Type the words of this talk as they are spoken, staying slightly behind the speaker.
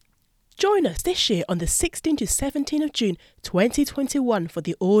Join us this year on the 16th to 17th of June 2021 for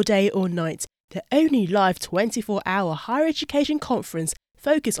the All Day All Night, the only live 24-hour higher education conference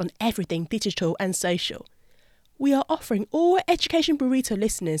focused on everything digital and social. We are offering all Education Burrito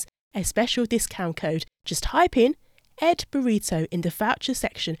listeners a special discount code. Just type in Ed Burrito in the voucher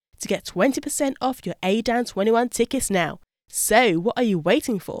section to get 20% off your ADAN 21 tickets now. So what are you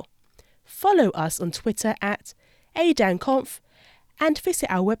waiting for? Follow us on Twitter at ADANConf and visit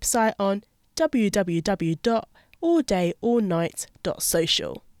our website on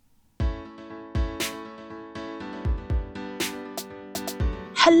www.alldayallnight.social.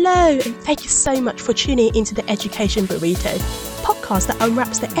 Hello, and thank you so much for tuning into the Education Burrito, podcast that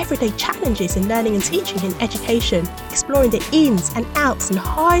unwraps the everyday challenges in learning and teaching in education, exploring the ins and outs and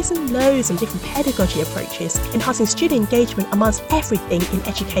highs and lows and different pedagogy approaches, enhancing student engagement amongst everything in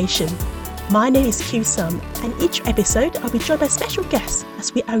education. My name is Q Sum, and each episode I'll be joined by special guests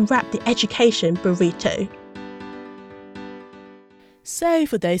as we unwrap the Education Burrito. So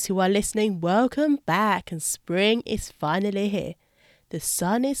for those who are listening, welcome back, and spring is finally here. The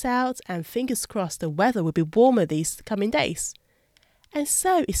sun is out and fingers crossed the weather will be warmer these coming days. And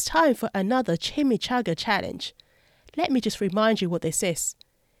so it's time for another Chimichanga challenge. Let me just remind you what this is.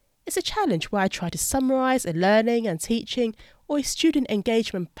 It's a challenge where I try to summarise a learning and teaching or a student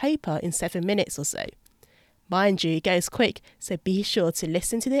engagement paper in 7 minutes or so. Mind you, it goes quick, so be sure to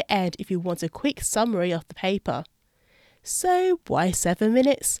listen to the end if you want a quick summary of the paper. So why 7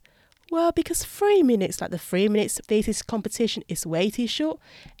 minutes? Well, because 3 minutes, like the 3 minutes thesis competition, is way too short,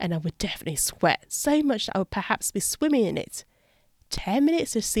 and I would definitely sweat so much that I would perhaps be swimming in it. 10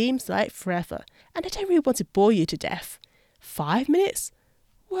 minutes just seems like forever, and I don't really want to bore you to death. 5 minutes?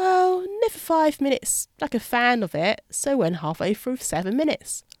 Well, never 5 minutes, like a fan of it, so went halfway through 7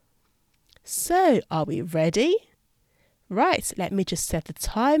 minutes. So, are we ready? Right, let me just set the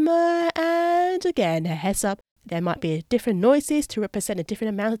timer, and again, a heads up. There might be different noises to represent a different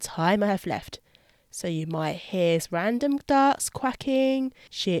amount of time I have left. So you might hear random ducks quacking,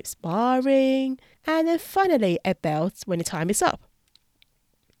 ships barring, and then finally a bell when the time is up.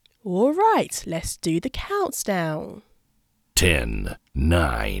 Alright, let's do the countdown. 10,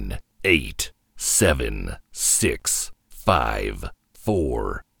 9, 8, 7, 6, 5,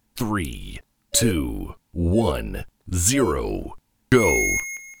 4, 3, 2, 1, 0. Go.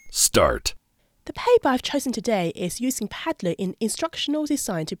 Start. The paper I've chosen today is using Padlet in instructional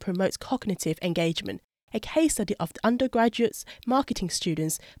design to promote cognitive engagement, a case study of the undergraduate marketing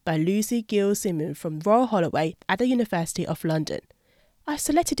students by Lucy Gill-Simon from Royal Holloway at the University of London. I've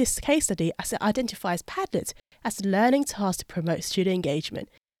selected this case study as it identifies Padlet as a learning task to promote student engagement,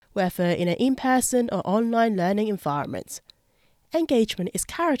 whether in an in-person or online learning environment. Engagement is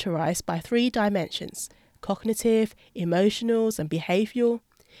characterised by 3 dimensions: cognitive, emotional, and behavioural.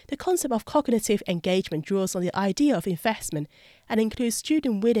 The concept of cognitive engagement draws on the idea of investment and includes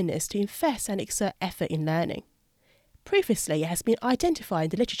student willingness to invest and exert effort in learning. Previously, it has been identified in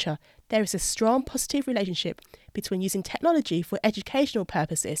the literature there is a strong positive relationship between using technology for educational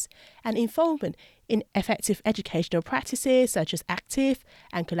purposes and involvement in effective educational practices such as active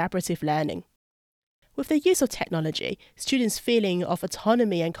and collaborative learning. With the use of technology, students' feeling of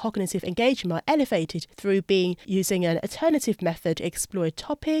autonomy and cognitive engagement are elevated through using an alternative method to explore a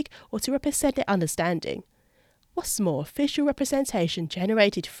topic or to represent their understanding. What's more, visual representation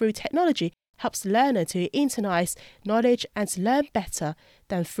generated through technology helps the learner to internalize knowledge and to learn better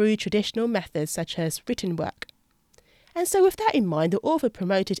than through traditional methods such as written work. And so with that in mind, the author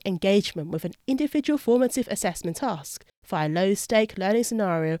promoted engagement with an individual formative assessment task via a low-stake learning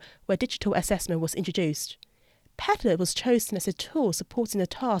scenario where digital assessment was introduced. Padlet was chosen as a tool supporting a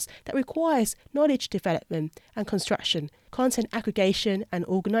task that requires knowledge development and construction, content aggregation and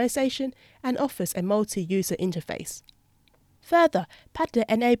organisation, and offers a multi-user interface. Further, Padlet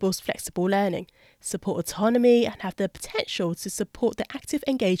enables flexible learning, support autonomy, and have the potential to support the active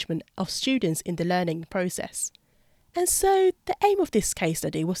engagement of students in the learning process. And so, the aim of this case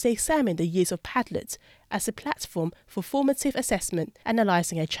study was to examine the use of Padlet as a platform for formative assessment,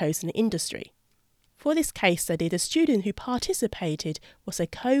 analysing a chosen industry. For this case study, the student who participated was a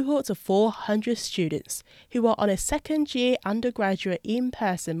cohort of 400 students who are on a second-year undergraduate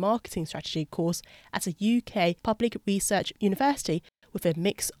in-person marketing strategy course at a UK public research university with a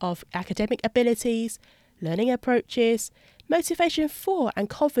mix of academic abilities, learning approaches, motivation for and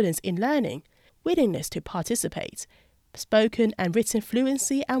confidence in learning, willingness to participate, spoken and written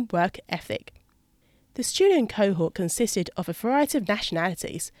fluency and work ethic. The student cohort consisted of a variety of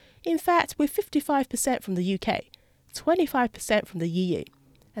nationalities, in fact with 55% from the UK, 25% from the EU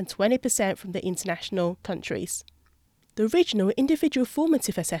and 20% from the international countries. The original individual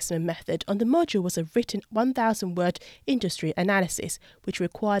formative assessment method on the module was a written 1,000-word industry analysis, which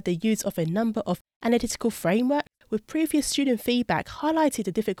required the use of a number of analytical frameworks, with previous student feedback highlighting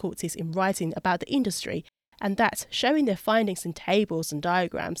the difficulties in writing about the industry, and that showing their findings in tables and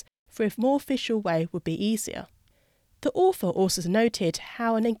diagrams through a more visual way would be easier. The author also noted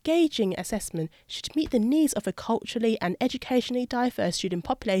how an engaging assessment should meet the needs of a culturally and educationally diverse student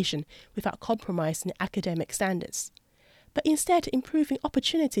population without compromising academic standards, but instead improving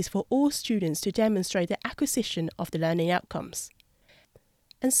opportunities for all students to demonstrate the acquisition of the learning outcomes.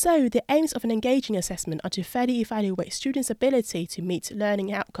 And so, the aims of an engaging assessment are to fairly evaluate students' ability to meet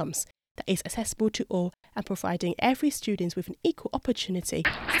learning outcomes that is accessible to all and providing every student with an equal opportunity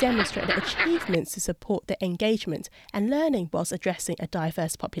to demonstrate their achievements to support their engagement and learning whilst addressing a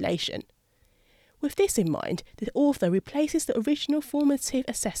diverse population. With this in mind, the author replaces the original formative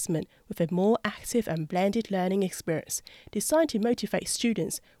assessment with a more active and blended learning experience designed to motivate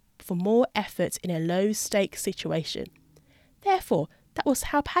students for more effort in a low-stakes situation. Therefore, that was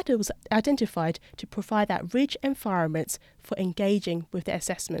how Padlet was identified to provide that rich environment for engaging with the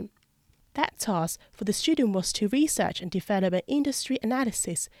assessment. That task for the student was to research and develop an industry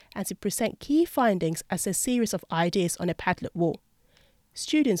analysis and to present key findings as a series of ideas on a Padlet wall.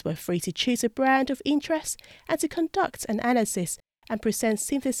 Students were free to choose a brand of interest and to conduct an analysis and present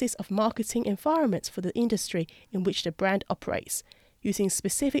synthesis of marketing environments for the industry in which the brand operates, using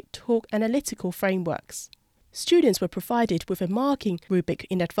specific talk analytical frameworks. Students were provided with a marking rubric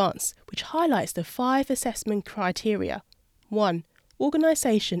in advance, which highlights the 5 assessment criteria. 1.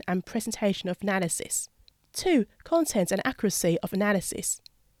 Organisation and presentation of analysis. 2. Content and accuracy of analysis.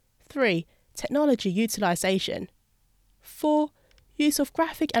 3. Technology utilisation. 4. Use of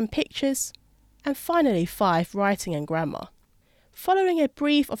graphic and pictures. And finally 5. Writing and grammar. Following a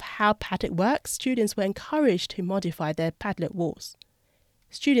brief of how Padlet works, students were encouraged to modify their Padlet walls.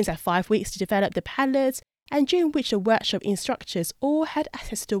 Students had 5 weeks to develop the Padlet, and during which the workshop instructors all had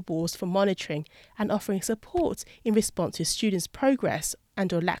access to the walls for monitoring and offering support in response to students' progress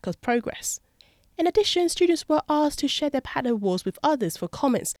and or lack of progress. In addition, students were asked to share their Padlet walls with others for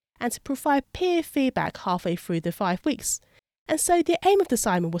comments and to provide peer feedback halfway through the 5 weeks. And so the aim of the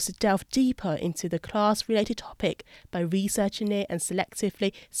assignment was to delve deeper into the class-related topic by researching it and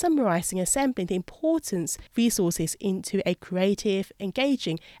selectively summarising and assembling the important resources into a creative,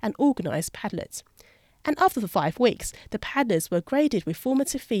 engaging and organised Padlet. And after the 5 weeks, the Padlets were graded with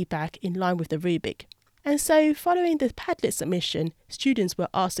formative feedback in line with the rubric. And so, following the Padlet submission, students were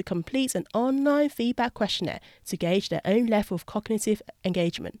asked to complete an online feedback questionnaire to gauge their own level of cognitive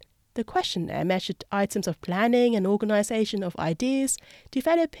engagement. The questionnaire measured items of planning and organisation of ideas,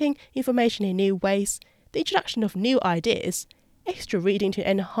 developing information in new ways, the introduction of new ideas, extra reading to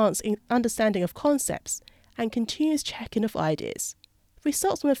enhance understanding of concepts, and continuous checking of ideas.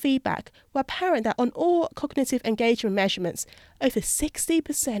 Results from the feedback were apparent that on all cognitive engagement measurements, over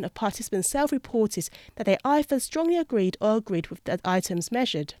 60% of participants self-reported that they either strongly agreed or agreed with the items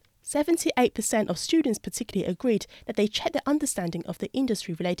measured. 78% of students particularly agreed that they checked their understanding of the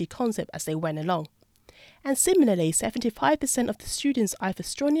industry-related concept as they went along. And similarly, 75% of the students either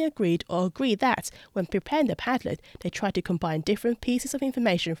strongly agreed or agreed that, when preparing the Padlet, they tried to combine different pieces of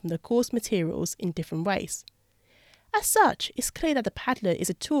information from the course materials in different ways. As such, it's clear that the Padlet is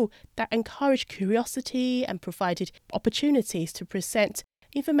a tool that encouraged curiosity and provided opportunities to present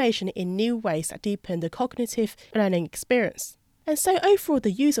information in new ways that deepen the cognitive learning experience. And so overall,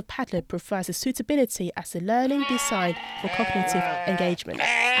 the use of Padlet provides a suitability as a learning design for cognitive engagement,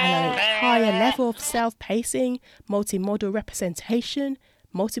 allowing a higher level of self-pacing, multimodal representation,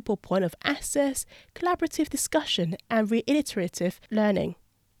 multiple point of access, collaborative discussion, and reiterative learning.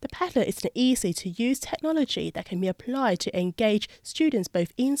 The Padlet is an easy-to-use technology that can be applied to engage students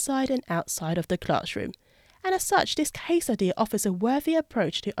both inside and outside of the classroom. And as such, this case study offers a worthy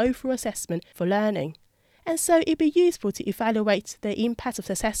approach to overall assessment for learning. And so it'd be useful to evaluate the impact of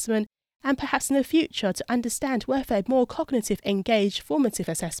the assessment and perhaps in the future to understand whether a more cognitive engaged formative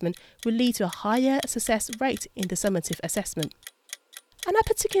assessment will lead to a higher success rate in the summative assessment. And I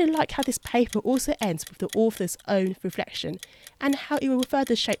particularly like how this paper also ends with the author's own reflection and how it will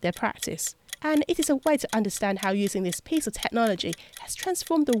further shape their practice. And it is a way to understand how using this piece of technology has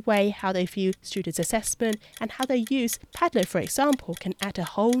transformed the way how they view students' assessment and how they use Padlet, for example, can add a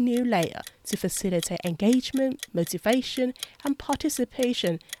whole new layer to facilitate engagement, motivation and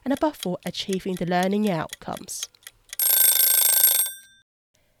participation, and above all, achieving the learning outcomes.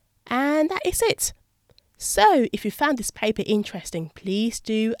 And that is it. So, if you found this paper interesting, please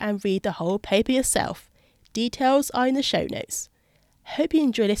do and read the whole paper yourself. Details are in the show notes. Hope you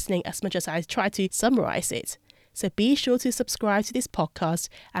enjoy listening as much as I try to summarise it. So be sure to subscribe to this podcast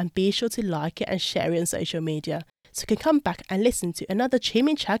and be sure to like it and share it on social media so you can come back and listen to another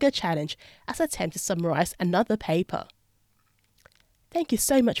Chimichanga challenge as I attempt to summarize another paper. Thank you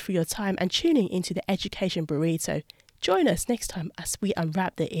so much for your time and tuning into the Education Burrito. Join us next time as we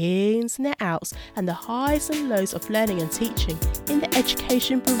unwrap the ins and the outs and the highs and lows of learning and teaching in the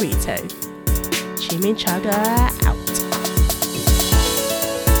Education Burrito. Chimichanga out.